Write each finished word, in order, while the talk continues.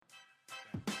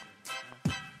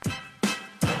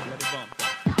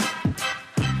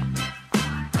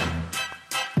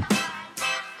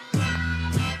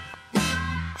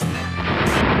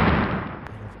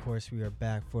course, we are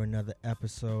back for another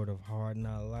episode of Hard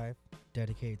Not Life,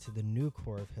 dedicated to the new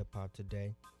core of hip-hop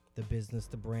today, the business,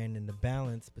 the brand, and the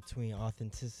balance between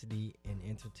authenticity and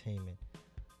entertainment.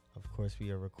 Of course,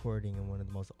 we are recording in one of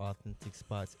the most authentic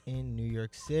spots in New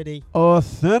York City.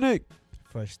 Authentic.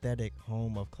 Fresh Aesthetic,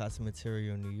 home of Classic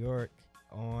Material New York,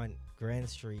 on Grand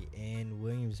Street in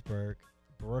Williamsburg,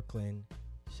 Brooklyn.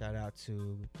 Shout out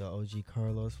to the OG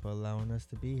Carlos for allowing us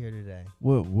to be here today.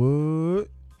 What?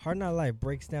 Hard Not Life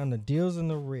breaks down the deals and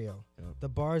the real, the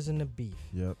bars and the beef.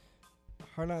 Yep.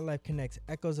 Hard Not Life connects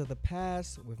echoes of the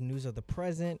past with news of the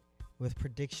present, with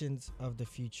predictions of the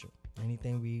future.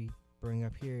 Anything we bring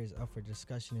up here is up for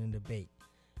discussion and debate.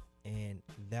 And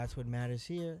that's what matters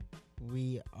here.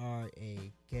 We are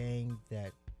a gang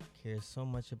that cares so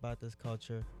much about this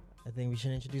culture. I think we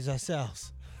should introduce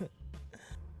ourselves.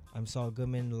 I'm Saul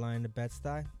Goodman, the Lion of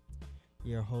Bed-Stuy,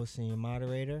 your host and your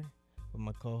moderator. Would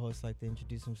my co-host like to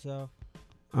introduce himself?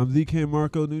 I'm DK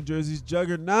Marco, New Jersey's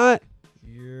Juggernaut.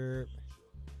 You're...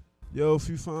 Yo, if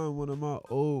you find one of my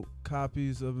old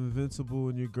copies of Invincible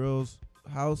in your girl's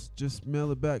house, just mail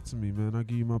it back to me, man. I'll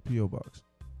give you my P.O. box.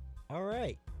 All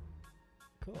right.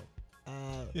 Cool.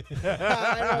 All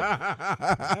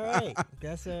right.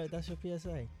 That's your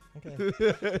PSA.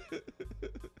 Okay.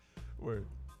 Word.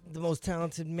 The most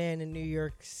talented man in New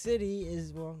York City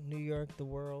is, New York, the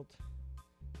world.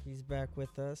 He's back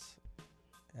with us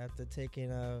after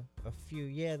taking a few,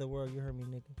 the world, you heard me,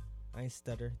 nigga. I ain't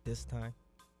stutter this time.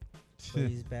 But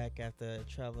he's back after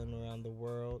traveling around the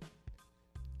world,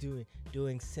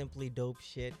 doing simply dope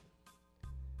shit.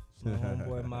 My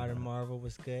homeboy Modern Marvel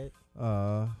was good.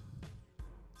 So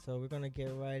we're going to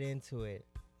get right into it.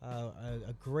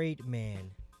 A great man,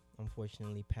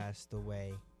 unfortunately, passed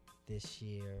away this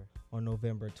year on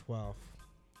November 12th.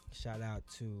 Shout out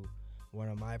to one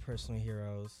of my personal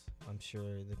heroes. I'm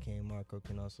sure the King Marco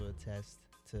can also attest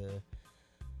to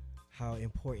how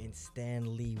important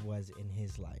Stan Lee was in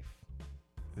his life.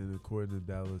 And according to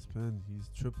Dallas Penn, he's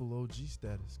triple OG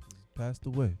status. He passed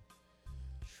away.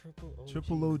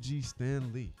 Triple OG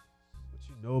Stan Lee. What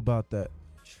you know about that?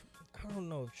 I don't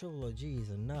know if Triple OG is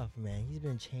enough, man. He's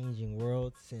been changing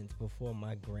worlds since before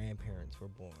my grandparents were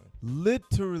born.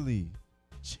 Literally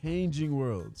changing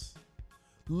worlds.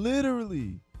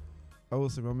 Literally. I will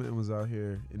say my man was out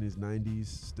here in his 90s,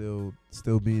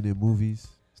 still being in movies,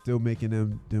 still making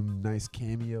them nice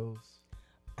cameos.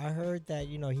 I heard that,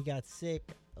 he got sick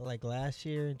like last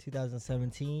year in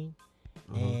 2017,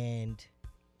 and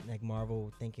like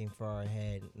Marvel thinking far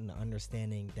ahead and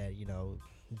understanding that,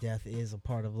 death is a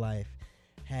part of life,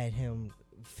 had him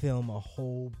film a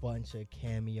whole bunch of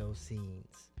cameo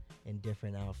scenes in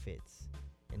different outfits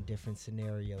and different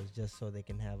scenarios just so they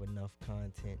can have enough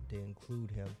content to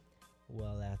include him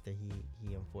well after he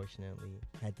unfortunately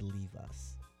had to leave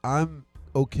us. I'm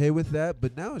okay with that,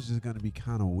 but now it's just going to be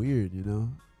kind of weird,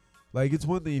 Like, it's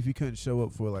one thing if you couldn't show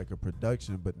up for, like, a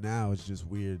production, but now it's just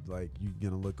weird. Like, you're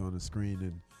going to look on the screen,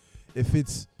 and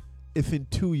if in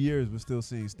 2 years we're still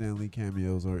seeing Stan Lee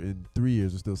cameos, or in 3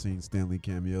 years we're still seeing Stan Lee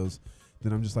cameos,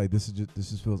 then I'm just like, this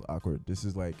just feels awkward. This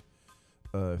is like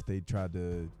if they tried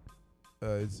to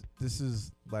this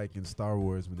is like in Star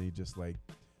Wars when they just like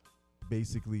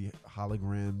basically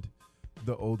hologrammed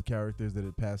the old characters that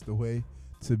had passed away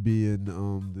to be in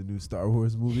the new Star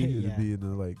Wars movie, to be in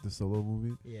the Solo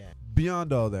movie. Yeah.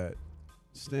 Beyond all that,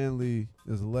 Stan Lee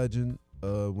is a legend,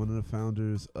 one of the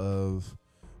founders of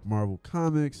Marvel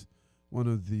Comics, one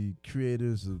of the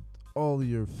creators of all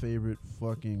your favorite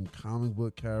fucking comic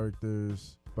book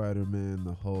characters, Spider-Man,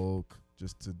 the Hulk,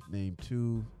 just to name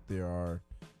two. There are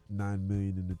 9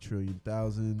 million in the trillion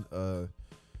thousand.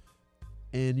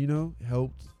 And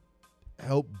helped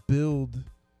build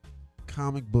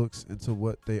comic books into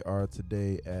what they are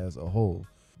today as a whole.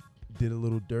 Did a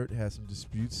little dirt, had some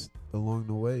disputes along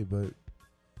the way, but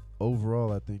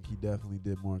overall I think he definitely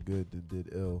did more good than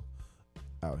did ill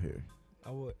out here.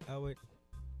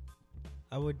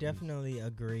 I would definitely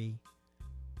agree.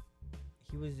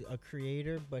 He was a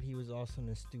creator, but he was also an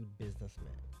astute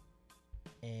businessman.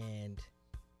 And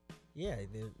you're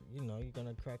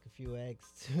gonna crack a few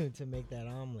eggs to make that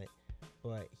omelet.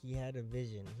 But he had a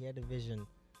vision. He had a vision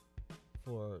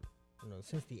for,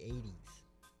 since the 80s.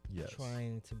 Yes.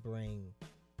 Trying to bring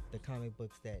the comic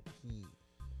books that he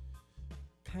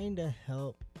kind of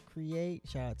helped create.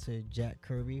 Shout out to Jack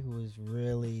Kirby, who was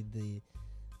really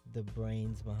the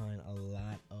brains behind a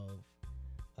lot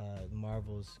of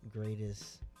Marvel's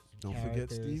greatest Don't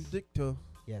characters. forget Steve Ditko.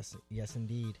 Yes,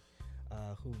 indeed.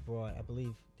 Who brought, I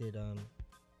believe, did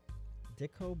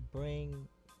Ditko bring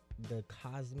the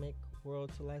cosmic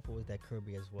world to life, or was that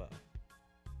Kirby as well?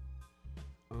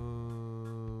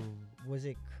 was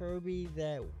it Kirby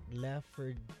that left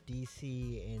for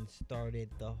DC and started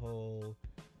the whole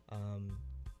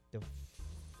the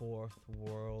fourth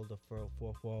world,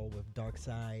 fourth wall with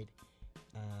Darkseid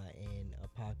and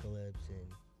Apocalypse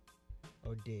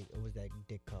or was that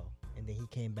Ditko? And then he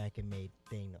came back and made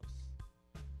Thanos.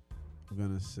 I'm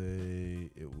gonna say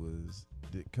it was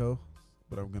Ditko,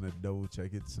 but I'm gonna double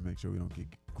check it to make sure we don't get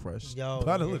crushed. Yo,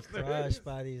 by the get listeners. crushed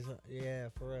by these. Yeah,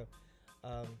 for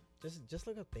real. Just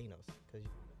look up Thanos, cause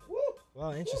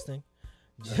well, interesting.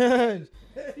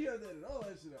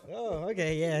 Oh,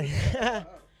 okay, yeah.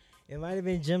 It might have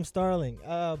been Jim Starling,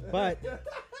 but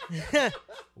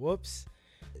whoops.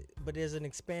 But there's an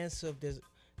expansive.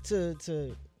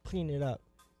 To clean it up.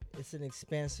 It's an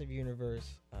expansive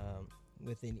universe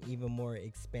with an even more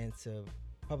expansive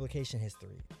publication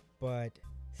history. But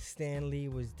Stan Lee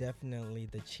was definitely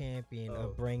the champion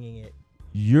of bringing it.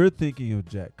 You're thinking of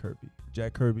Jack Kirby.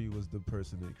 Jack Kirby was the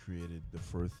person that created the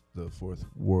fourth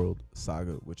world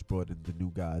saga, which brought in the new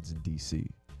gods in DC.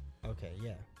 Okay,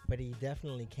 yeah. But he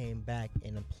definitely came back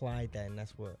and applied that, and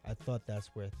that's where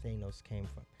Thanos came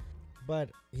from.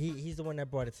 But he's the one that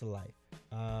brought it to life.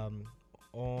 On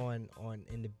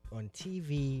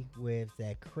TV with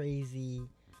that crazy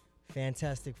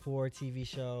Fantastic Four TV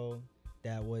show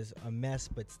that was a mess,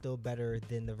 but still better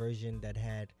than the version that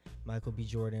had Michael B.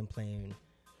 Jordan playing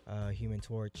Human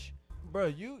Torch.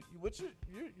 Bro, you're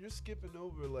skipping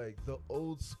over like the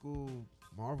old school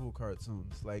Marvel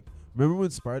cartoons. Like, remember when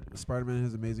Spider-Man and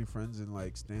His Amazing Friends and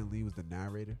like Stan Lee was the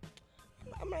narrator?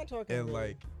 I'm not talking. And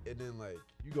really. then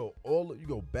you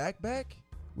go back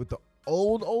with the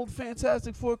old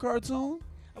Fantastic Four cartoon.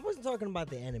 I wasn't talking about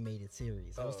the animated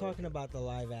series. I was talking about the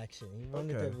live action. He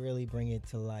wanted to really bring it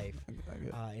to life.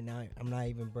 And now I'm not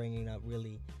even bringing up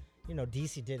really. You know,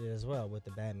 DC did it as well with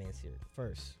the Batman series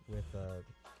first with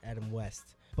Adam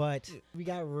West. But we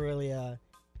got really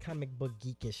comic book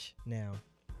geekish now.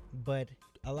 But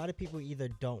a lot of people either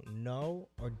don't know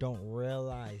or don't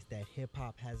realize that hip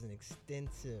hop has an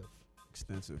extensive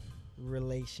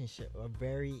relationship, a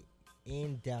very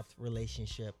in-depth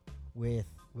relationship with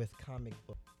comic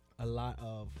book. A lot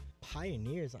of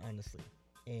pioneers, honestly,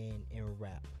 in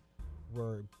rap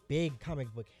were big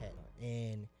comic book head,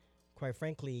 and quite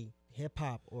frankly, hip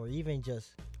hop or even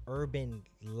just urban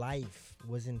life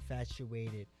was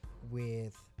infatuated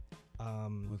with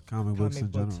comic books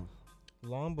in general.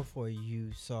 Long before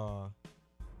you saw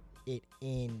it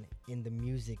in the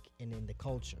music and in the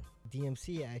culture.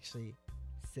 DMC actually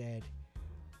said,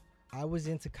 I was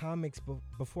into comics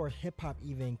before hip-hop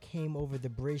even came over the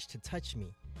bridge to touch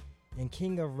me. And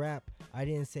King of Rap, I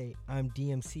didn't say, I'm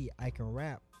DMC, I can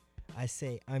rap. I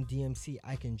say, I'm DMC,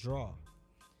 I can draw.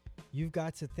 You've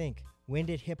got to think, when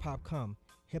did hip-hop come?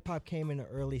 Hip-hop came in the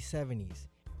early 70s.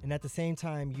 And at the same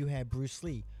time, you had Bruce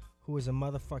Lee, who was a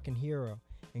motherfucking hero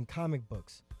in comic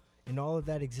books. And all of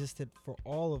that existed for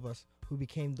all of us who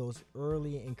became those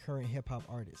early and current hip-hop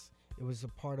artists. It was a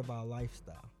part of our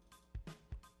lifestyle.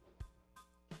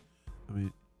 I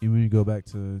mean, even when you go back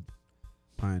to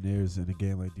pioneers in a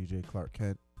game like DJ Clark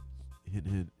Kent, hint,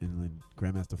 and then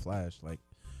Grandmaster Flash, like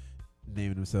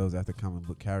naming themselves after comic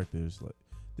book characters, like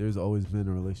there's always been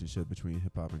a relationship between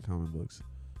hip hop and comic books.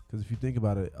 Because if you think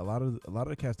about it, a lot of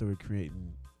the cats that were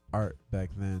creating art back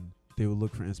then, they would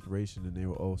look for inspiration, and they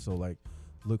would also like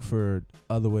look for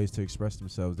other ways to express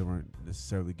themselves that weren't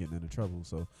necessarily getting into trouble.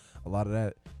 So a lot of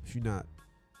that, if you're not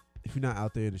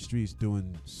out there in the streets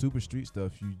doing super street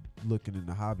stuff, you looking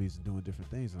into hobbies and doing different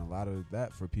things. And a lot of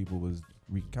that for people was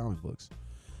reading comic books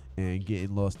and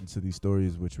getting lost into these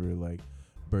stories, which were like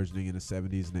burgeoning in the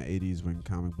 70s and the 80s when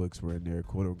comic books were in their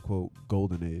quote unquote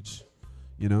golden age,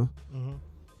 you know? Mm-hmm.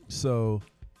 So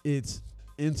it's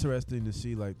interesting to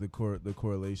see like the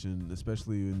correlation,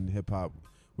 especially in hip hop,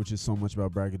 which is so much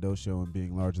about braggadocio and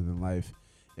being larger than life.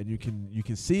 And you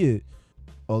can see it.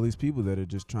 All these people that are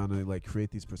just trying to like create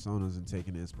these personas and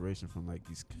taking inspiration from like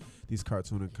these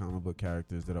cartoon and comic book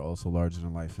characters that are also larger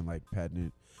than life and like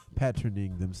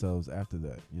patterning themselves after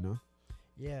that, you know?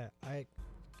 Yeah,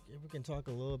 if we can talk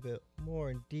a little bit more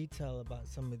in detail about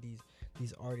some of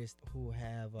these artists who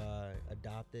have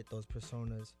adopted those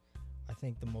personas. I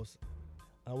think the most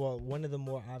one of the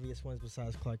more obvious ones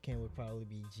besides Clark Kent would probably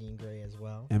be Jean Grey as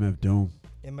well. MF Doom.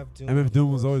 MF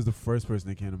Doom was always the first person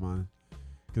that came to mind.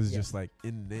 Because it's just like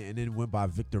and then it went by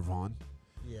Victor Vaughn.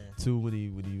 Yeah. Too when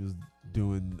he was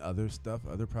doing other stuff,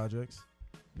 other projects.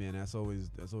 Man, that's always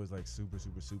like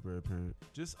super apparent.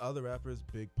 Just other rappers,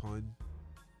 Big Pun.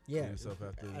 Yeah.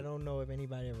 After I don't know if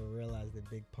anybody ever realized that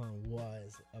Big Pun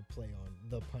was a play on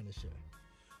The Punisher.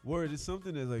 Word, it's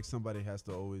something that like somebody has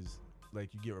to always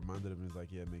like you get reminded of him. It's like,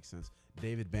 yeah, it makes sense.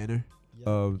 David Banner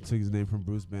Yep. took his name from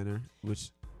Bruce Banner,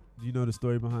 which, do you know the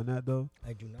story behind that though?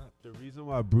 I do not. The reason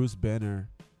why Bruce Banner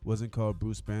wasn't called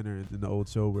Bruce Banner in the old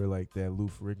show where like that Lou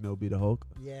Ferrigno be the Hulk,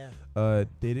 Yeah.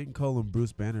 they didn't call him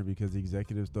Bruce Banner because the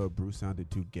executives thought Bruce sounded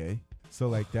too gay. So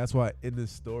like that's why in the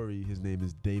story his name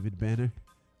is David Banner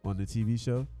on the TV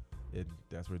show, and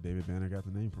that's where David Banner got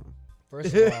the name from.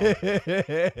 First of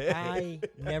all, I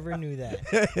never knew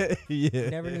that. Yeah.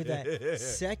 Never knew that.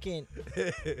 Second,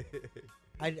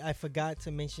 I forgot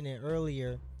to mention it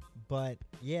earlier, but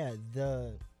yeah,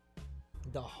 the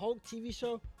Hulk TV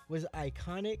show was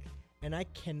iconic, and I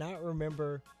cannot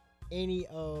remember any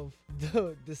of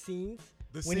the scenes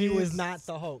when he was not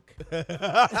the Hulk.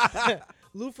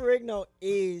 Lou Ferrigno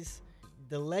is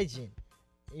the legend,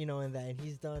 you know, in that, and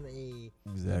he's done he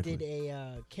did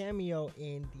a cameo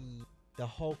in the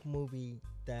Hulk movie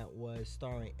that was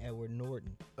starring Edward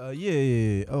Norton,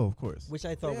 Yeah. Oh, of course. which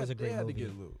I thought was a great they had movie. To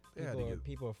get Lou. They had to get.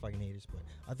 People are fucking haters, but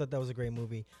I thought that was a great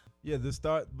movie. Yeah, the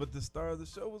star of the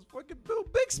show was fucking Bill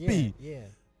Bixby. Yeah.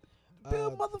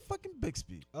 Bill motherfucking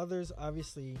Bixby. Others,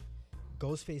 obviously,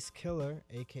 Ghostface Killer,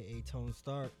 aka Tony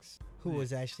Starks, who Yeah.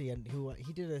 was actually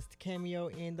he did a cameo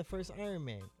in the first Iron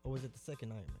Man, or was it the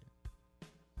second Iron Man?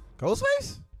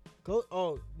 Ghostface?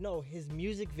 Oh no, his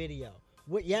music video.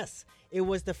 Yes, it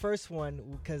was the first one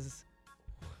because.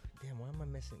 Damn, why am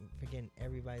I forgetting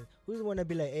everybody? Who's the one that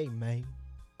be like, "Hey, man"?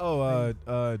 Oh,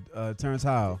 Terrence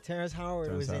Howell. Terrence Howard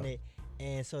Terrence was in Howard. it,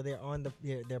 and so they're on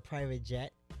their private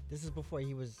jet. This is before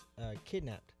he was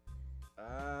kidnapped.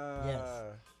 Yes.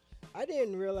 I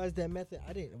didn't realize that method.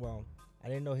 I didn't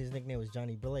know his nickname was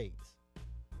Johnny Blades.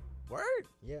 Word?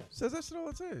 Yeah. Says that shit all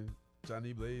the time.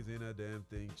 Johnny Blaze ain't a damn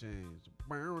thing changed.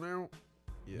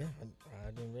 Yeah.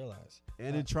 I didn't realize.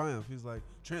 And in Triumph, he's like,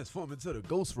 transform into the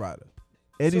Ghost Rider.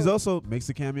 And he's also makes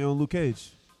a cameo on Luke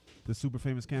Cage. The super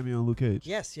famous cameo on Luke Cage.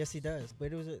 Yes, he does.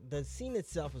 But it was the scene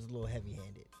itself was a little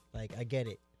heavy-handed. Like, I get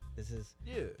it. This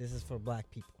is for black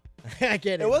people. I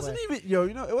get it. It wasn't even,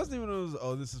 it wasn't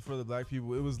even, this is for the black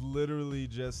people. It was literally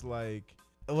just like,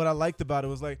 what I liked about it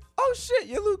was like, oh shit,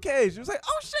 you're Luke Cage. It was like,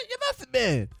 oh shit, you're Method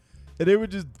Man. And they were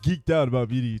just geeked out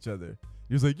about meeting each other.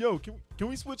 He was like, yo, can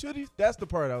we switch hoodies? That's the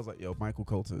part I was like, yo, Michael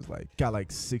Coulter is like, got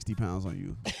like 60 pounds on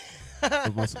you.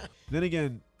 Then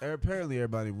again, apparently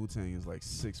everybody in Wu-Tang is like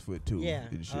 6'2" Yeah.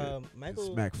 and shit.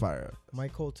 Michael Smack fire.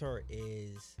 Mike Coulter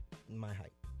is my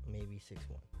height, maybe 6'1".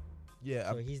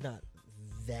 Yeah. So he's not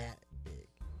that big,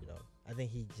 I think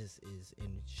he just is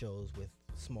in shows with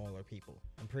smaller people.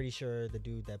 I'm pretty sure the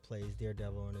dude that plays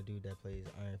Daredevil and the dude that plays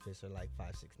Iron Fist are like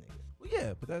 5'6" niggas. Well,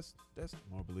 yeah, but that's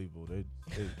more believable. They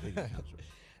can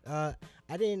count.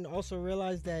 I didn't also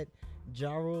realize that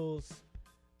Ja Rule's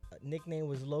nickname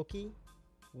was Loki,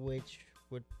 which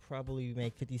would probably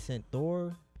make 50 Cent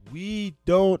Thor. We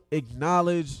don't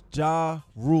acknowledge Ja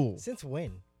Rule. Since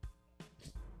when?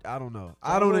 I don't know.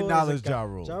 Ja I don't Rule is acknowledge a Ja god-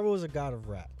 Rule. Ja Rule is a god of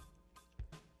rap,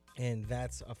 and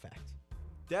that's a fact.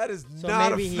 That is So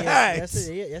not maybe a he fact.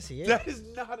 yes, he is. That is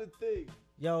not a thing.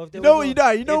 Yo, if there You know was what no,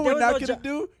 you know if what we're there not was gonna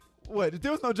do? What? If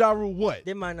there was no Ja Rule, what?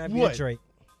 there might not be What? a Drake.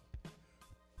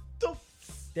 The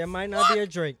There might not be a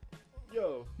Drake.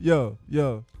 Yo.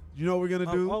 You know what we're gonna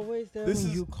I'm do? always there This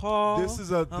when is- you call. This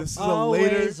is a I'm later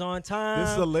always on time.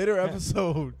 this is a later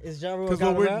episode. Is Ja Rule a Because god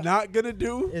what of we're rap? not gonna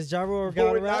do, Is Ja Rule a what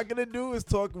god we're of rap? not gonna do is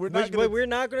talk. We're not gonna. What we're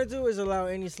not gonna do is allow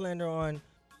any slander on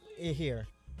it here.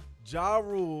 Ja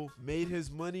Rule made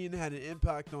his money and had an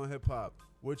impact on hip hop.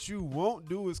 What you won't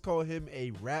do is call him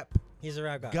a rap He's a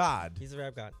rap god. god. He's a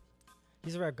rap god.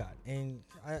 He's a rap god, and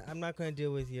I'm not gonna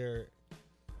deal with your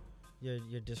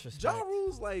disrespect. Ja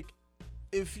Rule's like,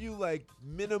 if you like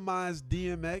minimize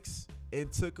DMX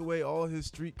and took away all his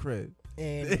street cred,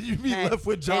 and then you'd be had- left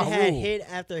with Ja and had Rule. hit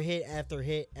after hit after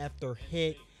hit after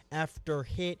hit after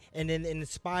hit, and then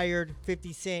inspired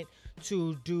 50 Cent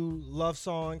to do love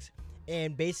songs,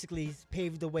 and basically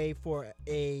paved the way for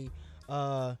a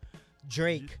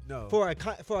Drake, No. for a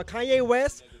Kanye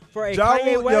West, for a Ja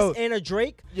Kanye Rule- West yo, and a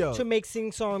Drake yo. to make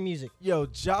sing-song music. Yo,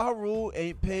 Ja Rule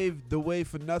ain't paved the way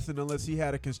for nothing unless he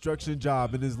had a construction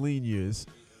job in his lean years.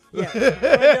 Yeah.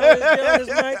 Get on his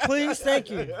mic, please. Thank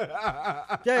you.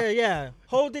 Yeah.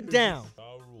 Hold it down.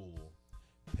 Ja Rule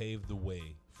paved the way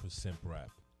for simp rap.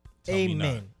 Tell me not.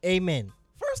 Amen. Amen.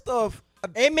 First off,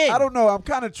 Amen. I don't know. I'm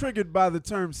kind of triggered by the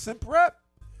term simp rap,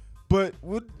 but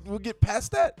we'll get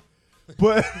past that.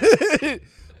 But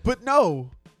but no.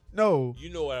 You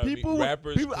know what People- I mean?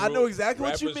 Rappers. people- I know exactly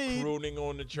what you rappers mean. crooning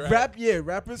on the track.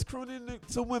 Rappers crooning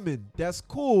to women. That's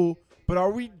cool. But are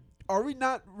we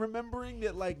not remembering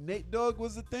that like Nate Dogg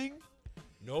was a thing?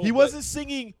 No, He but- wasn't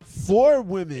singing for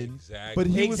women, Exactly.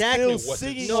 but he Exactly. was still It wasn't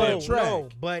singing No, on Sim. the track. no,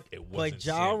 but It but wasn't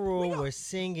Ja Sim. Rule was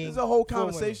singing. There's a whole for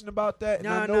women. conversation about that, and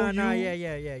No, I know no, you.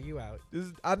 yeah. You out.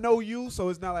 I know you, so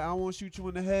it's not like I won't shoot you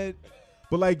in the head.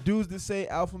 But like dudes that say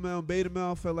alpha male and beta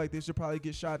male felt like they should probably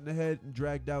get shot in the head and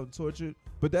dragged out and tortured.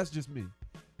 But that's just me.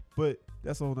 But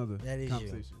that's a whole nother That is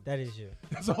conversation. you. That is you.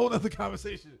 That's a whole nother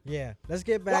conversation. Yeah. Let's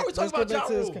get Why back. are we talking Let's get about back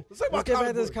to Ja this. Rule? Let's talk about get back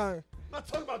comic to this. books. Con- I'm not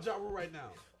talking about Ja Rule right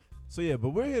now. So yeah, but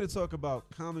we're here to talk about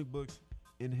comic books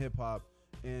in hip hop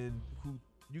and who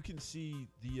you can see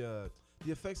the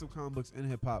effects of comic books in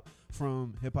hip hop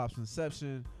from hip hop's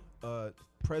inception,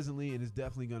 presently, and it's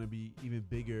definitely going to be even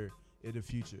bigger in the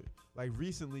future. Like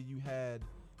recently, you had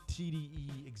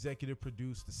TDE executive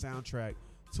produce the soundtrack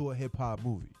to a hip hop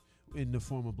movie in the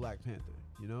form of Black Panther.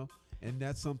 You know, and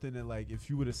that's something that like if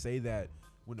you were to say that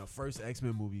when the first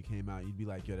X-Men movie came out, you'd be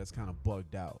like, yo, that's kind of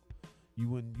bugged out.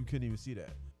 You couldn't even see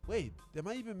that. Wait, am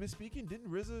I even misspeaking? Didn't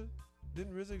RZA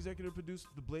executive produce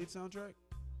the Blade soundtrack?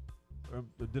 Or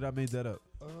did I make that up?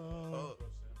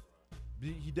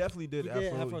 He definitely did. He did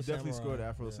Afro. Afro He definitely Samurai, scored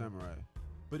Afro yeah. Samurai.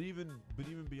 But even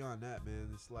beyond that, man,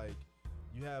 it's like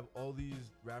you have all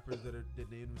these rappers that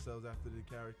name themselves after the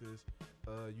characters.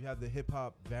 You have the hip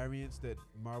hop variants that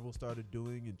Marvel started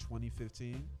doing in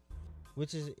 2015.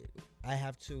 which is I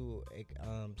have to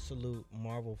salute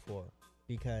Marvel for,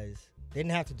 because they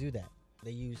didn't have to do that.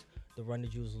 They used the Run the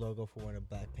Jewels logo for one of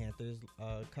Black Panther's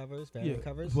covers, variant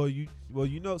covers. Well,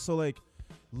 you know, so like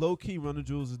low key, Run the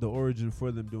Jewels is the origin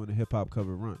for them doing a hip hop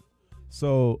cover run.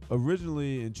 So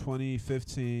originally in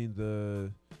 2015,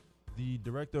 the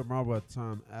director of Marvel at the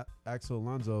time, Axel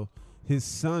Alonso, his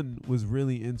son was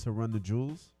really into Run the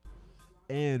Jewels,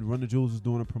 and Run the Jewels was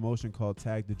doing a promotion called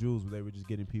Tag the Jewels, where they were just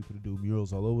getting people to do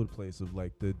murals all over the place of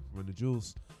like the Run the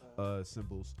Jewels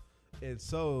symbols. And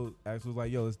so Axel was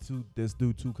like, "Yo, let's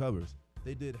do two covers."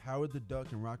 They did Howard the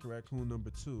Duck and Rocket Raccoon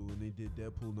 #2, and they did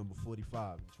Deadpool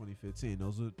 #45 in 2015.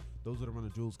 Those are the Run the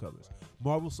Jewels covers.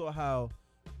 Marvel saw how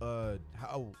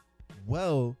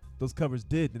well those covers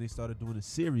did, and they started doing a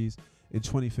series in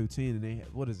 2015. And they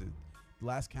had, what is it?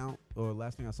 Last count or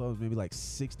last thing I saw was maybe like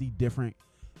 60 different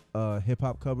hip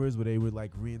hop covers where they were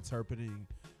like reinterpreting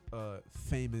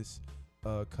famous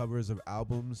covers of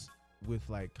albums with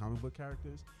like comic book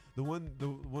characters. One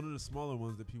of the smaller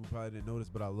ones that people probably didn't notice,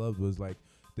 but I loved, was like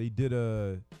they did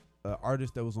a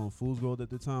artist that was on Fool's Gold at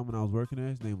the time when I was working there.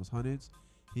 His name was Hunnits.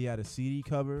 He had a CD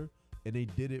cover, and they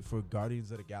did it for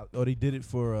Guardians of the Galaxy. Or they did it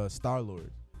for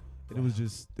Star-Lord. And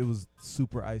it was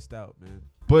super iced out, man.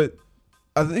 But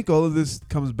I think all of this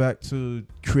comes back to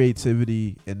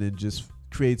creativity, and then just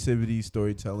creativity,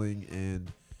 storytelling,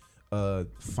 and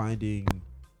finding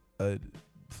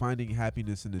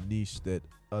happiness in a niche that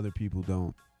other people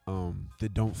don't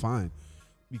find.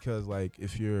 Because like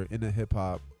if you're in a hip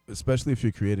hop, especially if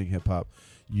you're creating hip hop,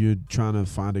 you're trying to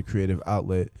find a creative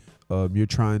outlet. You're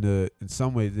trying to, in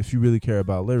some ways, if you really care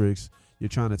about lyrics, you're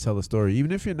trying to tell a story.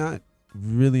 Even if you're not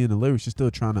really into lyrics, you're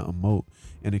still trying to emote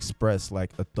and express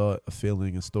like a thought, a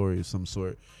feeling, a story of some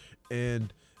sort.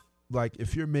 And like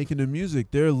if you're making the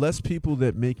music, there are less people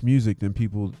that make music than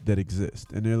people that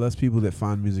exist, and there are less people that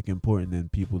find music important than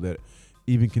people that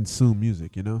even consume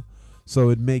music, you know? So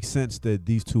it makes sense that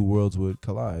these two worlds would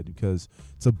collide, because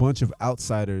it's a bunch of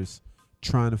outsiders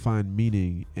trying to find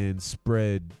meaning and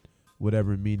spread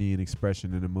whatever meaning and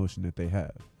expression and emotion that they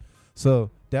have. So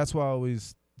that's why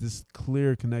always this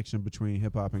clear connection between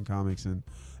hip hop and comics, and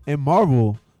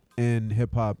Marvel and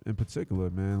hip hop in particular,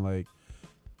 man. Like,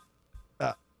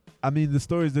 I mean, the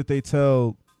stories that they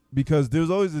tell, because there's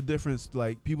always a difference.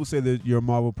 Like, people say that you're a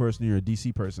Marvel person, you're a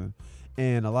DC person.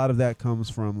 And a lot of that comes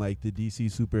from like the DC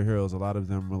superheroes. A lot of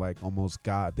them were like almost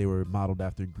God. They were modeled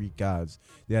after Greek gods.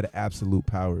 They had absolute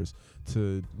powers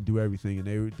to do everything.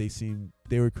 And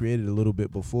they were created a little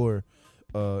bit before,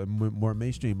 more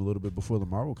mainstream, a little bit before the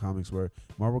Marvel comics were.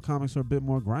 Marvel comics are a bit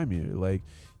more grimier. Like,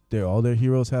 all their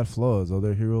heroes had flaws. All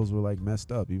their heroes were like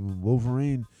messed up. Even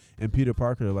Wolverine and Peter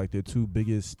Parker are like their two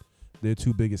biggest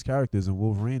characters, and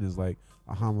Wolverine is like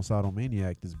a homicidal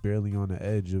maniac that's barely on the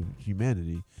edge of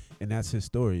humanity, and that's his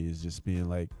story, is just being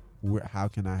like, how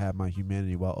can I have my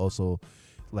humanity while also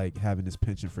like having this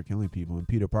penchant for killing people? And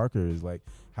Peter Parker is like,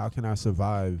 how can I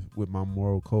survive with my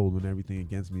moral code when everything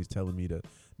against me is telling me to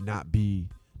not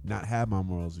have my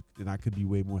morals, and I could be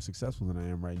way more successful than I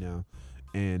am right now,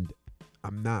 and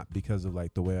I'm not, because of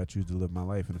like the way I choose to live my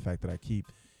life and the fact that I keep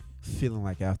feeling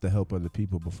like I have to help other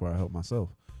people before I help myself.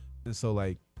 And so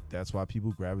like that's why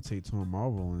people gravitate to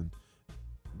Marvel, and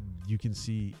you can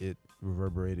see it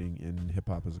reverberating in hip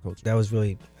hop as a culture. That was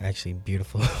really actually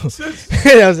beautiful.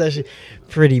 That was actually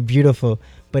pretty beautiful.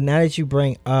 But now that you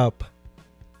bring up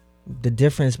the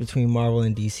difference between Marvel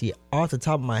and DC, off the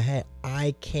top of my head,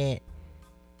 I can't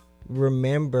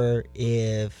remember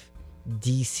if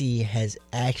DC has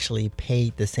actually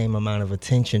paid the same amount of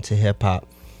attention to hip hop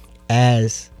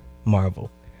as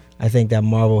Marvel. I think that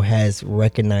Marvel has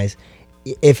recognized,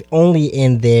 if only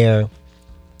in their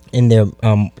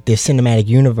cinematic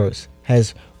universe,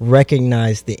 has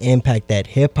recognized the impact that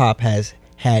hip hop has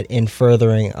had in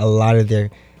furthering a lot of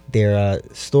their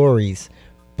stories.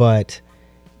 But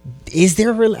is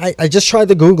there really? I just tried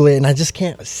to Google it and I just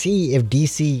can't see if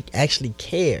DC actually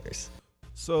cares.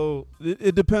 So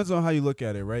it depends on how you look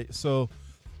at it, right? So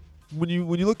when you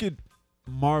look at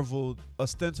Marvel,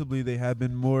 ostensibly they have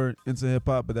been more into hip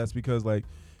hop, but that's because like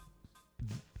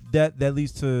that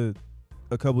leads to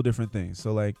a couple different things.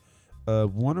 So like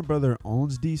Warner Brother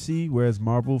owns DC, whereas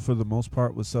Marvel for the most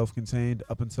part was self-contained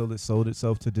up until it sold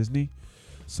itself to Disney.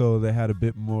 So they had a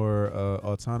bit more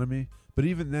autonomy. But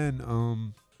even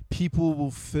then, people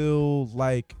will feel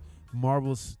like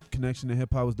Marvel's connection to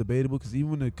hip hop was debatable, because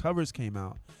even when the covers came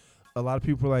out, a lot of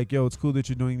people were like, yo, it's cool that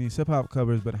you're doing these hip hop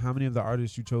covers, but how many of the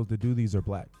artists you chose to do these are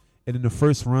black? And in the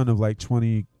first run of like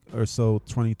 20 or so,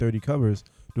 20, 30 covers,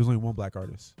 there was only one black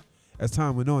artist. As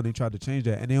time went on, they tried to change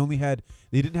that, and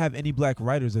they didn't have any black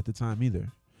writers at the time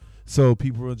either. So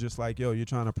people were just like, yo, you're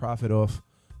trying to profit off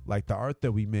like the art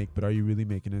that we make, but are you really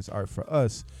making this art for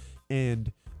us?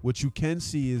 And what you can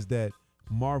see is that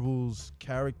Marvel's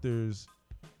characters,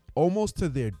 almost to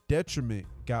their detriment,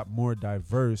 got more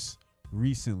diverse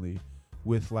recently,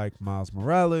 with like Miles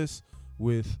Morales,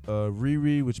 with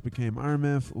Riri, which became Iron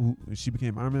Man. She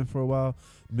became Iron Man for a while.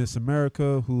 Miss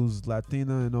America, who's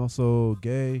Latina and also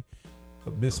gay.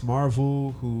 Miss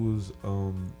Marvel, who's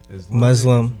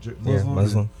Muslim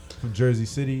from Jersey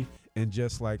City, and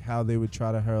just like how they would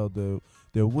try to herald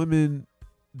their women,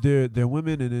 their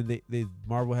women, and then they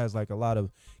Marvel has like a lot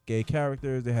of gay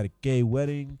characters. They had a gay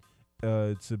wedding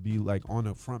to be like on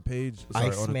the front page. Sorry,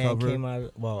 on the Iceman cover. came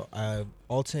out.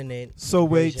 Alternate. So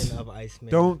wait, version of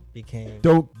Iceman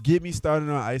don't get me started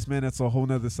on Iceman. That's a whole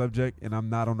nother subject, and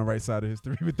I'm not on the right side of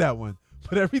history with that one.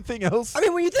 But everything else, I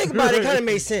mean, when you think about it, it kind of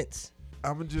makes sense.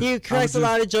 He cracks a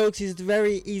lot of jokes. He's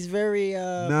very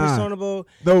personable.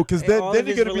 No, because then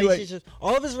you're gonna be like,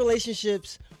 all of his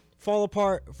relationships fall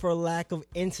apart for lack of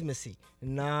intimacy,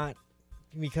 not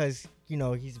because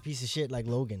he's a piece of shit like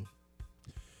Logan.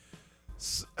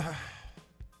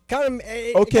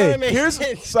 Okay,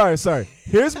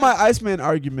 here's my Iceman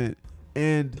argument,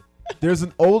 and there's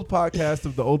an old podcast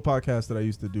of the old podcast that I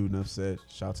used to do. Enough said.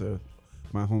 Shout to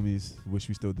my homies. Wish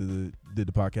we still did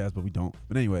the podcast, but we don't.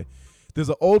 But anyway, there's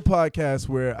an old podcast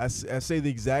where I say the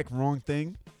exact wrong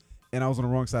thing, and I was on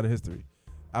the wrong side of history.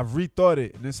 I've rethought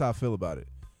it, and this is how I feel about it.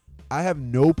 I have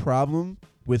no problem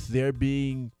with there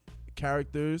being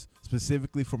characters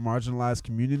specifically for marginalized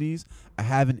communities. I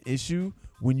have an issue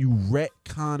when you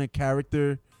retcon a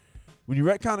character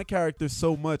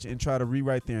so much and try to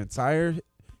rewrite their entire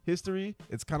history.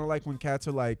 It's kind of like when cats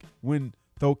are like,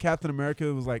 though Captain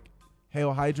America was like,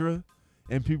 Hail Hydra,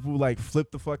 and people like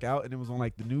flipped the fuck out, and it was on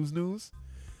like the news.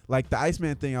 Like the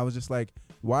Iceman thing, I was just like,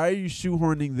 why are you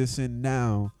shoehorning this in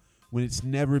now when it's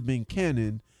never been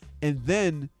canon? And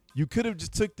then you could have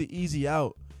just took the easy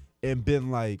out and been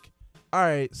like, all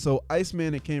right, so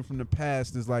Iceman that came from the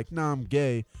past is like, nah, I'm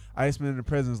gay. Iceman in the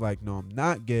present is like, no, I'm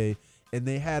not gay. And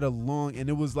they had it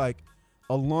was like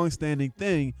a long-standing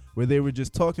thing where they were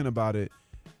just talking about it.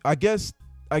 I guess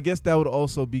that would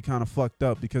also be kind of fucked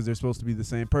up because they're supposed to be the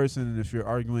same person. And if you're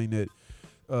arguing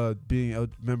that being a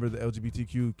member of the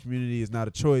LGBTQ community is not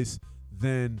a choice,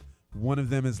 then one of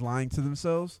them is lying to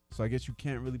themselves. So I guess you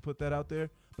can't really put that out there.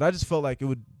 But I just felt like it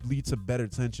would lead to better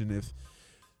tension if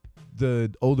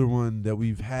the older one that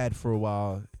we've had for a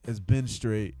while has been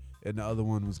straight and the other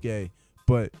one was gay.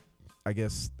 But I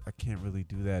guess I can't really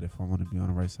do that if I want to be on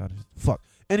the right side of it. Fuck.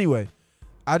 Anyway,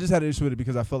 I just had an issue with it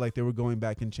because I felt like they were going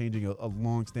back and changing a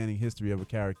long-standing history of a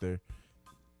character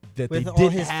that with they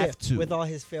didn't have to. With all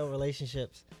his failed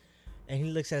relationships. And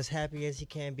he looks as happy as he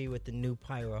can be with the new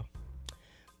Pyro.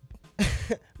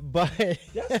 But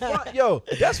that's fine. Yo,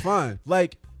 that's fine.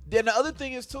 Like, then the other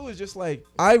thing is too is just like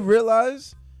I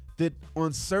realize that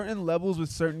on certain levels with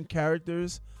certain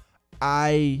characters,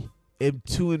 I am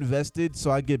too invested,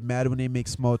 so I get mad when they make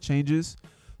small changes.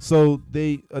 So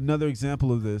another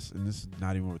example of this, and this is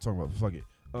not even what we're talking about, but fuck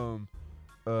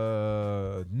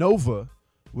it. Nova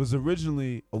was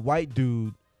originally a white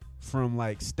dude from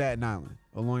like Staten Island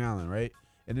or Long Island, right?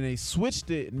 And then they switched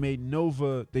it and made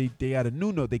Nova. They had a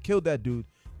new Nova. They killed that dude,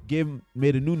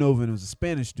 made a new Nova, and it was a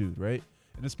Spanish dude, right?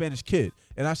 And a Spanish kid.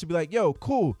 And I should be like, yo,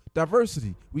 cool,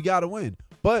 diversity, we gotta win.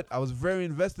 But I was very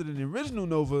invested in the original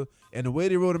Nova, and the way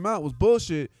they wrote him out was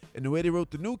bullshit. And the way they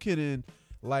wrote the new kid in,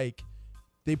 like,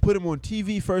 they put him on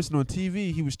TV first, and on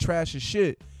TV he was trash as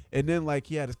shit. And then like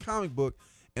he had his comic book,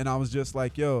 and I was just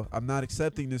like, yo, I'm not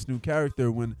accepting this new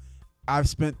character when I've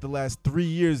spent the last 3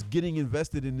 years getting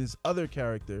invested in this other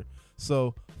character.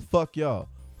 So fuck y'all.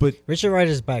 But Richard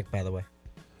Rider's back, by the way.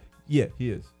 yeah, he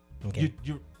is. Okay.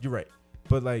 You're right.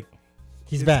 But like,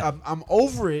 He's back. I'm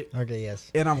over it, Okay,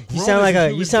 yes. and I'm. You grown sound as like a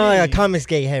human you sound like a being. Comics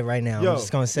Gate head right now. Yo, I'm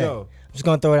just gonna say. yo. I'm just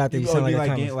gonna throw it out there. You sound like a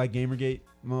Comics. like Gamergate,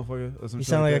 motherfucker. Or some You shit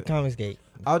sound like a that. Comics Gate.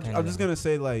 I'm just gonna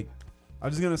say like,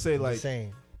 Just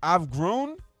saying. I've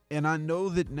grown, and I know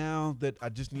that now that I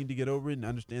just need to get over it and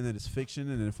understand that it's fiction.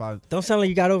 And if I Don't sound like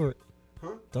you got over it.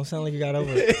 Huh? Don't sound like you got over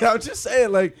it. I'm just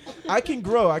saying, like, I can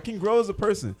grow. I can grow as a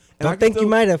person. And I Don't can think you still-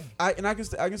 might have. I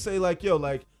can say like, yo,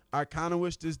 like, I kind of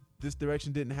wish this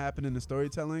direction didn't happen in the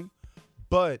storytelling,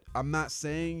 but I'm not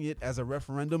saying it as a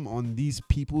referendum on these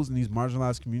peoples and these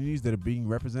marginalized communities that are being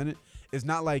represented. It's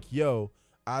not like, yo,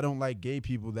 I don't like gay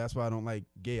people, that's why I don't like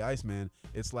Gay Iceman.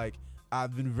 It's like,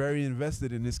 I've been very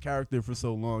invested in this character for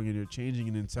so long, and you're changing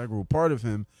an integral part of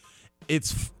him.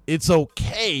 It's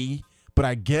okay, but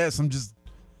I guess I'm just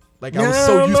like, I was No, I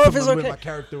so don't used know to if it's what okay. my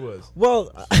character was.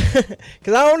 Well,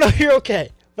 because I don't know if you're okay.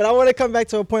 But I want to come back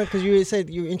to a point because you said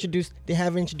they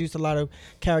have introduced a lot of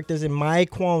characters, and my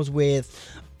qualms with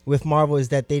Marvel is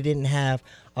that they didn't have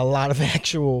a lot of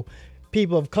actual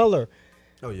people of color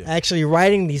Oh yeah. actually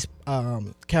writing these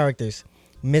characters.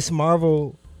 Miss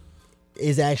Marvel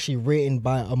is actually written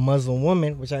by a Muslim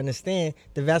woman, which I understand.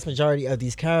 The vast majority of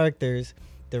these characters,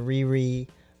 the Riri,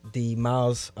 the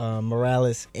Miles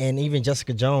Morales, and even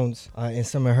Jessica Jones, and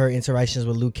some of her interactions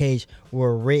with Luke Cage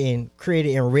were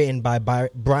created and written by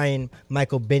Brian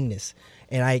Michael Bendis.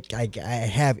 And I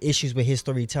have issues with his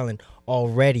storytelling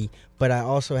already, but I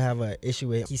also have an issue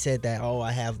with, he said that, oh,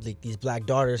 I have like these black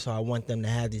daughters, so I want them to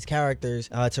have these characters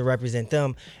to represent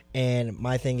them. And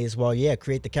my thing is, well, yeah,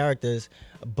 create the characters,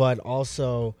 but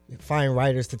also find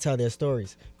writers to tell their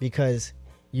stories, because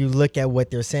you look at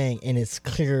what they're saying and it's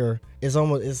clear. It's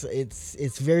almost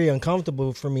it's very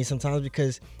uncomfortable for me sometimes,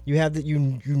 because you have that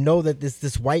you know that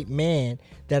this white man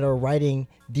that are writing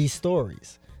these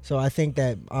stories. So I think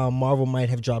that Marvel might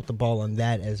have dropped the ball on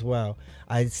that as well.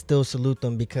 I still salute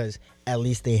them because at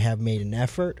least they have made an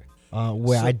effort,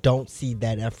 where I don't see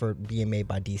that effort being made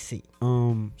by DC.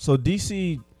 So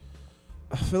DC,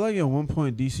 I feel like at one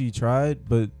point DC tried,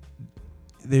 but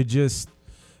it's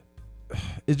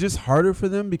just harder for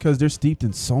them because they're steeped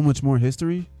in so much more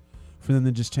history for them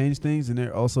to just change things, and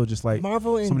they're also just like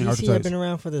Marvel and so many DC have archetypes. been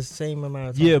around for the same amount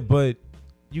of time. Yeah, but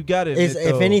you got to admit,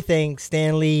 If though, anything,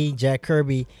 Stan Lee, Jack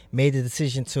Kirby made the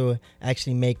decision to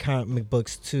actually make comic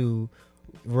books to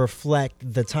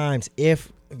reflect the times.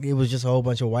 If it was just a whole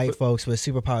bunch of white folks with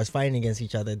superpowers fighting against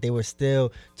each other, they were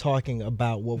still talking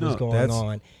about what was going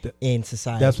on in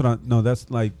society. That's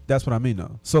what I mean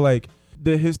though. So like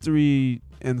the history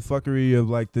and fuckery of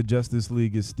like the Justice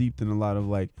League is steeped in a lot of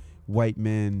like white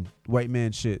man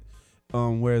shit.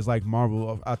 Whereas like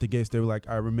Marvel out the gates, they were like,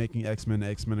 all right, we're making X-Men. The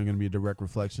X-Men are going to be a direct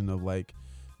reflection of like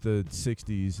the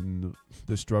 60s and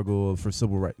the struggle for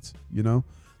civil rights, you know?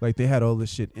 Like they had all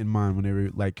this shit in mind when they were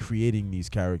like creating these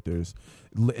characters.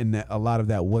 And that a lot of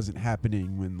that wasn't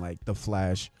happening when like the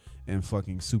Flash and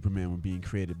fucking Superman were being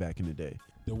created back in the day.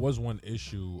 There was one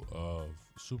issue of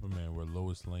Superman where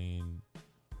Lois Lane,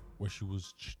 where she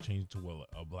was changed to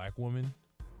a black woman,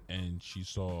 and she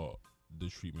saw the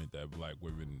treatment that black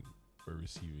women were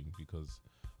receiving, because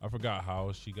I forgot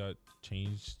how she got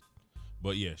changed,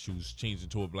 but yeah, she was changed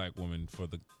into a black woman for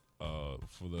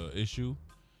the issue,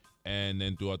 and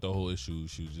then throughout the whole issue,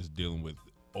 she was just dealing with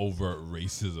overt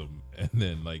racism, and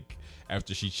then like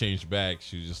after she changed back,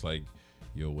 she was just like,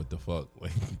 yo, what the fuck?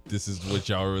 Like, this is what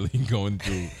y'all really going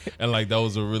through. And like that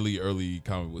was a really early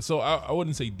comic book. So I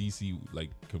wouldn't say DC like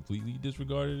completely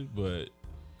disregarded it, but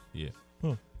yeah.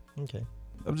 okay.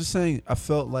 I'm just saying, I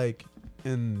felt like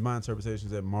in my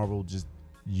interpretations that Marvel just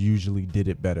usually did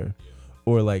it better,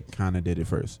 or like kind of did it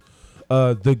first.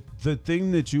 The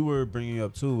thing that you were bringing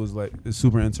up too was like, it's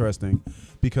super interesting,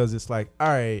 because it's like, all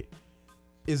right,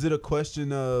 is it a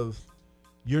question of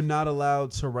you're not allowed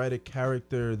to write a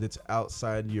character that's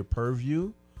outside your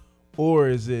purview, or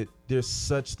is it there's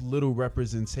such little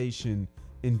representation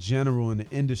in general in the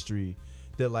industry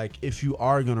that like if you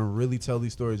are gonna really tell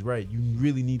these stories right, you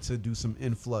really need to do some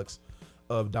influx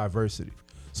of diversity.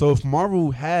 So if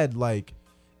Marvel had like,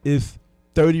 if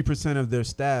 30% of their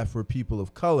staff were people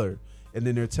of color and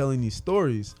then they're telling these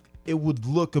stories, it would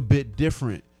look a bit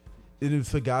different. And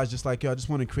if a guy's just like, yo, I just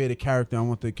want to create a character, I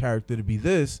want the character to be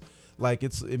this, like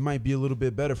it might be a little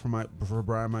bit better for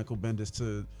Brian Michael Bendis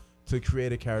to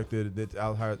create a character that's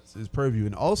outside his purview.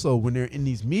 And also when they're in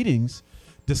these meetings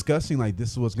discussing like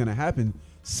this is what's gonna happen,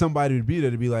 somebody would be there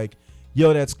to be like,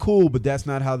 yo, that's cool, but that's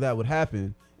not how that would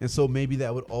happen. And so maybe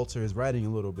that would alter his writing a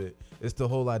little bit. It's the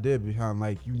whole idea behind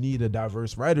like you need a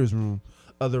diverse writer's room,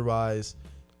 otherwise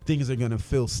things are gonna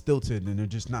feel stilted and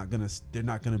they're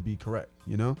not gonna be correct,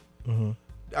 you know? Mm-hmm.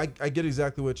 I get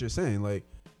exactly what you're saying. Like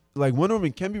Wonder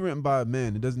Woman can be written by a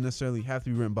man. It doesn't necessarily have to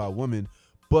be written by a woman.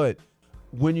 But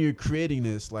when you're creating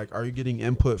this, like, are you getting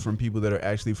input from people that are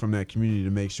actually from that community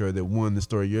to make sure that, one, the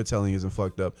story you're telling isn't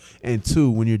fucked up, and two,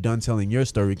 when you're done telling your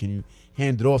story, can you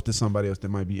hand it off to somebody else that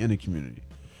might be in the community?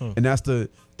 And that's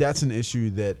an issue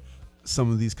that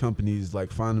some of these companies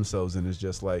like find themselves in. Is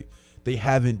just like they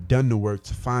haven't done the work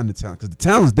to find the talent, because the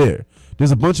talent's there.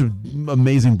 There's a bunch of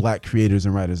amazing black creators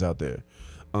and writers out there.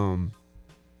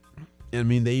 I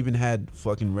mean, they even had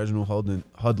fucking Reginald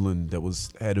Hudlin that was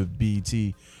head of BET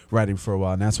writing for a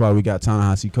while, and that's why we got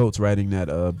Ta-Nehisi Coates writing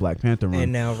that Black Panther run,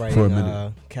 and now for a writing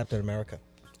minute. Captain America,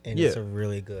 and Yeah. it's a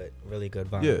really good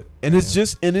volume. Yeah, and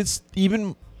it's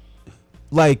even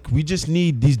like we just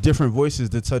need these different voices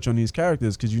to touch on these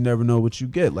characters, because you never know what you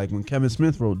get. Like when Kevin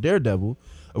Smith wrote Daredevil,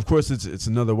 of course it's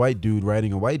another white dude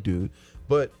writing a white dude,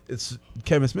 but it's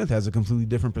Kevin Smith has a completely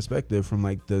different perspective from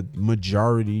like the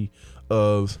majority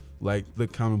of like the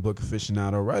comic book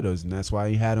aficionado writers, and that's why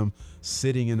he had him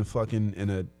sitting in a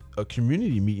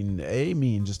community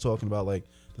meeting, just talking about like,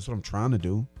 that's what I'm trying to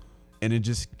do, and it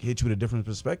just hits you with a different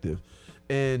perspective.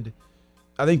 And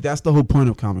I think that's the whole point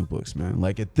of comic books, man.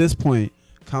 Like at this point,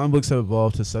 comic books have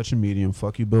evolved to such a medium,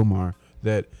 fuck you Bill Maher,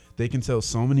 that they can tell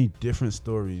so many different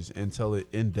stories and tell it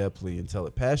in-depthly and tell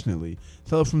it passionately,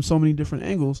 tell it from so many different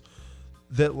angles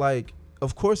that, like,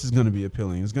 of course it's going to be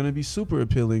appealing. It's going to be super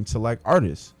appealing to like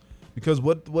artists. Because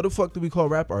what the fuck do we call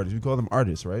rap artists? We call them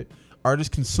artists, right?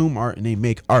 Artists consume art and they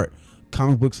make art.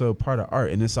 Comic books are a part of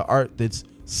art, and it's an art that's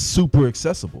super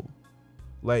accessible.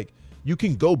 Like, you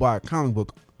can go buy a comic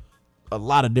book a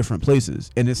lot of different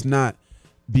places, and it's not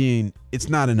in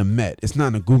a Met. It's not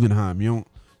in a Guggenheim. You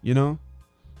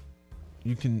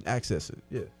can access it.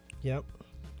 Yeah. Yep.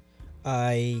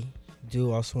 I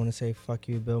do also want to say fuck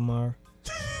you, Bill Maher.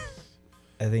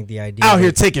 I think the idea out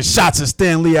here taking shots at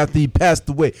Stan Lee after he passed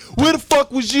away. Where the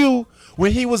fuck was you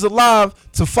when he was alive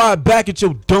to fire back at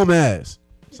your dumb ass?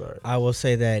 Sorry. I will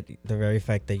say that the very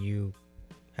fact that you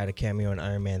had a cameo in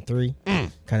Iron Man 3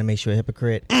 kind of makes you a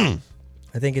hypocrite. I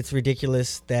think it's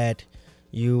ridiculous that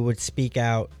you would speak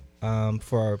out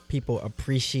for people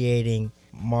appreciating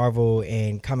Marvel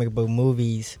and comic book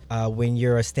movies when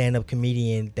you're a stand-up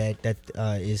comedian that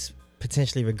is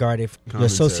potentially regarded for your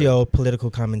socio-political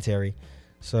commentary.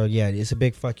 So yeah, it's a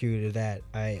big fuck you to that.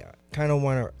 I kind of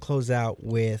want to close out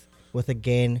with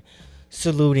again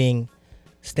saluting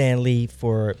Stan Lee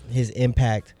for his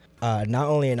impact, not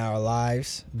only in our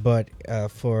lives, but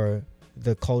for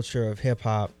the culture of hip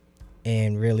hop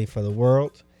and really for the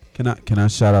world. Can I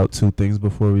shout out two things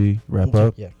before we wrap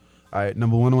up? Yeah. All right.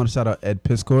 Number one, I want to shout out Ed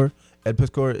Piskor. Ed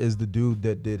Piskor is the dude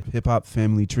that did Hip Hop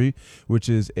Family Tree, which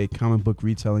is a comic book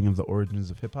retelling of the origins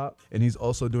of hip hop. And he's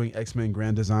also doing X-Men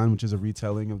Grand Design, which is a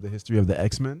retelling of the history of the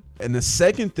X-Men. And the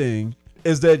second thing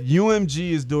is that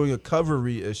UMG is doing a cover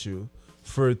reissue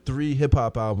for 3 hip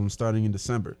hop albums starting in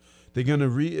December. They're going to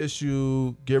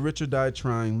reissue Get Rich or Die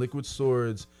Trying, Liquid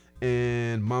Swords,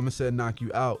 and Mama Said Knock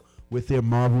You Out with their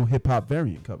Marvel hip hop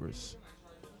variant covers.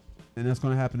 And that's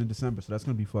going to happen in December. So that's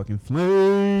going to be fucking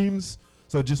flames.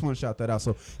 So just want to shout that out.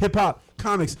 So hip hop,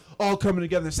 comics, all coming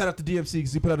together. And shout out to DMC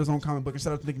because he put out his own comic book. And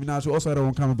shout out to Nicki Minaj, who also had her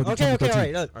own comic book. Okay, all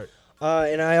right. Look.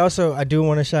 And I do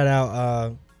want to shout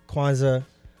out Kwanzaa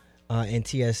and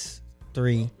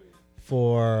TS3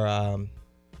 for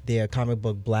their comic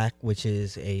book Black, which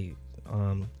is a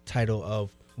title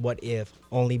of what if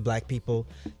only black people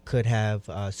could have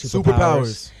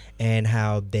superpowers, and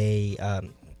how they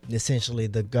essentially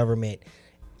the government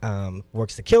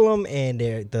works to kill them, and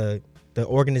the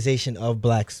organization of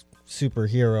black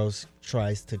superheroes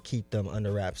tries to keep them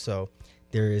under wraps. So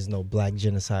there is no black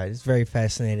genocide. It's very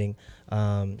fascinating.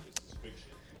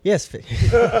 Yes, maybe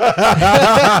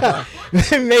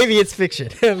it's fiction.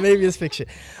 Maybe it's fiction.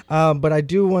 But I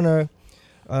do want to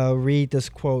read this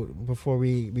quote before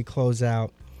we close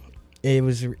out. It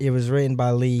was written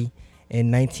by Lee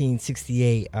in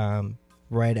 1968,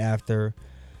 right after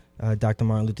Dr.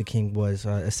 Martin Luther King was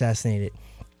assassinated.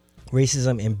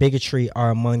 Racism and bigotry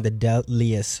are among the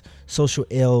deadliest social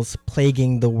ills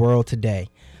plaguing the world today.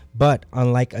 But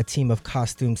unlike a team of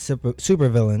costumed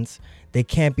supervillains, they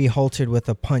can't be halted with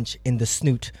a punch in the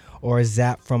snoot or a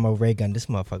zap from a ray gun. This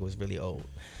motherfucker was really old.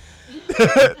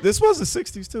 This was the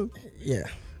 60s too. Yeah.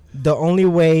 The only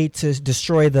way to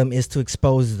destroy them is to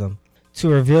expose them, to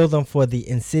reveal them for the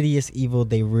insidious evil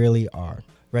they really are.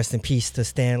 Rest in peace to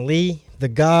Stan Lee, the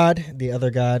God, the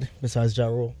other God besides Ja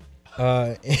Rule.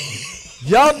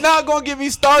 Y'all not gonna get me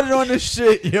started on this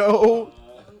shit, yo.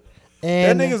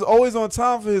 And That nigga's always on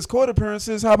time for his court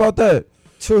appearances. How about that?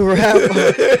 to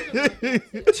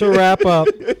wrap up,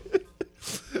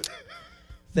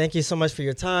 thank you so much for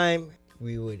your time.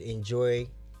 We would enjoy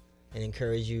and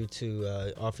encourage you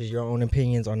to offer your own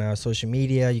opinions on our social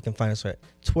media. You can find us at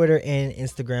Twitter and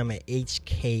Instagram at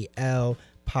HKL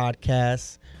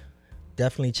Podcasts.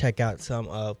 Definitely check out some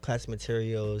of Classic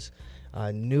Materials'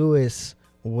 newest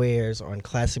wares on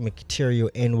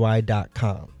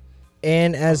classicmaterialny.com.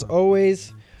 And as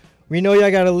always, we know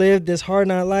y'all gotta live this hard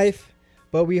knock life,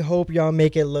 but we hope y'all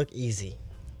make it look easy.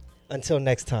 Until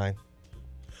next time.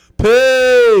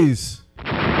 Peace.